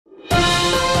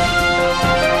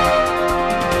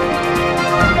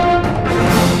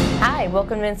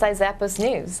welcome to Inside Zappos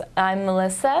News. I'm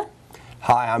Melissa.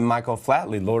 Hi, I'm Michael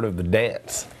Flatley, Lord of the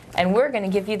Dance. And we're going to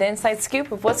give you the inside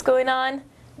scoop of what's going on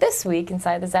this week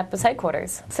inside the Zappos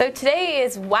headquarters. So today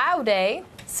is Wow Day,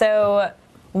 so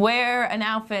wear an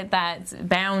outfit that's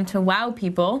bound to wow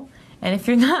people. And if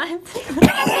you're not,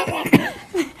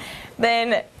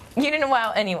 then you didn't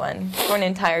wow anyone for an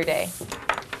entire day.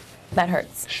 That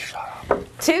hurts. Shut up.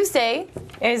 Tuesday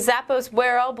is Zappos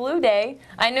Wear All Blue Day.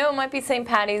 I know it might be St.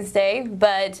 Patty's Day,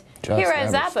 but here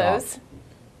at Zappos,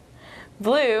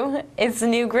 blue is the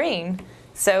new green.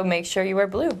 So make sure you wear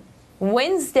blue.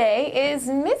 Wednesday is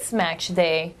Mismatch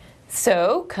Day.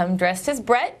 So come dressed as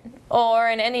Brett or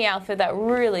in any outfit that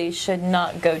really should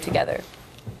not go together.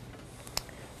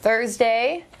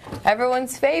 Thursday,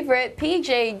 everyone's favorite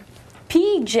PJ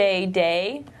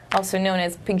Day, also known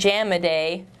as Pajama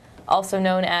Day, also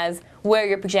known as Wear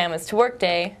Your Pajamas to Work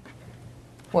Day.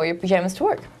 Wear your pajamas to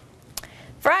work.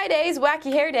 Friday's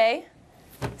Wacky Hair Day.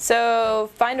 So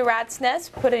find a rat's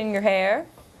nest, put it in your hair.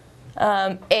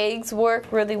 Eggs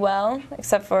work really well,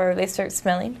 except for they start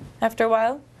smelling after a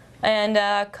while. And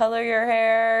color your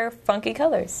hair funky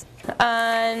colors.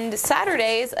 And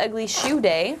Saturday's Ugly Shoe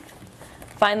Day.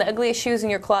 Find the ugliest shoes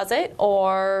in your closet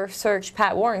or search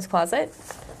Pat Warren's closet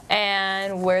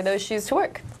and wear those shoes to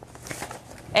work.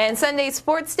 And Sunday's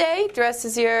Sports Day. Dress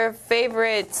as your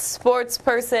favorite sports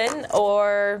person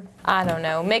or, I don't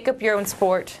know, make up your own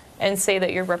sport and say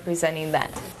that you're representing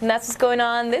that. And that's what's going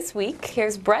on this week.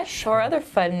 Here's Brett for other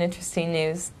fun and interesting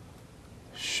news.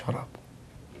 Shut up.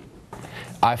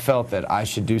 I felt that I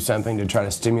should do something to try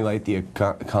to stimulate the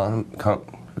economy.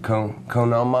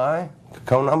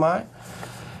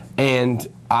 And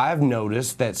I've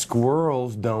noticed that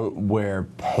squirrels don't wear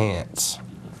pants.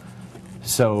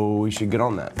 So we should get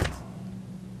on that.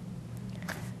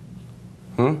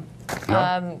 No?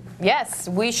 Yes,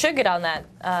 we should get on that,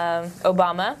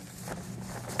 Obama.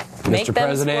 Make Mr. them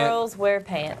President, squirrels wear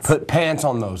pants. put pants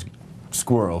on those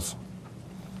squirrels.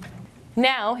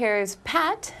 Now, here's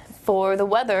Pat for the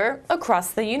weather across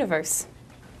the universe.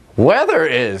 Weather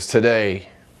is today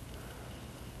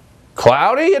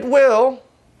cloudy it will,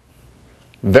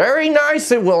 very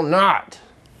nice it will not.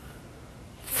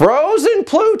 Frozen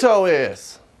Pluto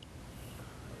is.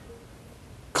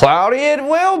 Cloudy it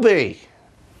will be.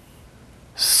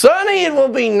 Sunny it will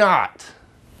be not.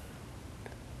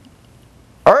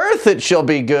 Earth it shall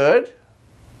be good.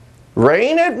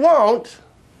 Rain it won't.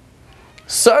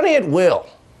 Sunny it will.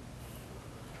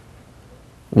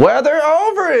 Weather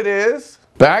over it is.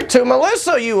 Back to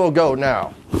Melissa you will go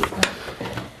now.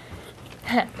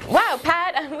 Wow,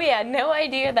 Pat, we had no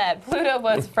idea that Pluto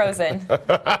was frozen.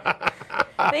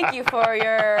 Thank you for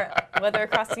your Weather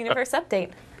Across the Universe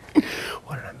update.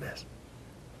 What did I miss?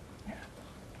 Yeah,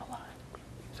 a lot.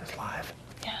 Is this live?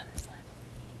 Yeah, it's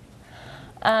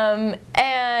live.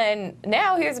 And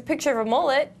now here's a picture of a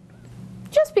mullet,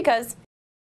 just because.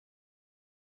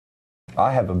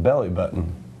 I have a belly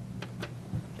button.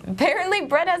 Apparently,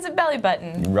 Brett has a belly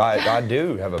button. Right, I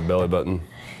do have a belly button.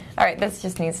 All right, this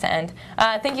just needs to end.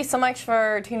 Thank you so much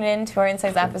for tuning in to our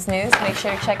Inside Zappos News. Make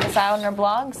sure to check us out on our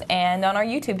blogs and on our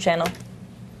YouTube channel.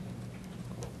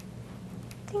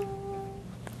 Ding.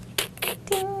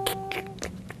 Ding.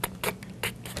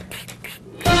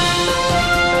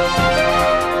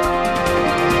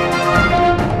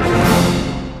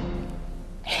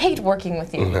 I hate working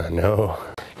with you. I know.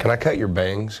 Can I cut your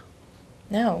bangs?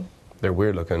 No. They're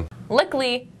weird looking.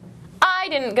 Luckily, I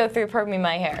didn't go through perming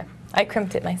my hair. I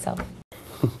crimped it myself.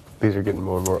 These are getting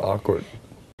more and more awkward.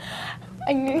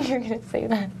 I knew you were going to say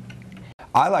that.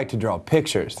 I like to draw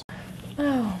pictures.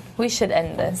 Oh, we should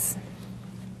end this.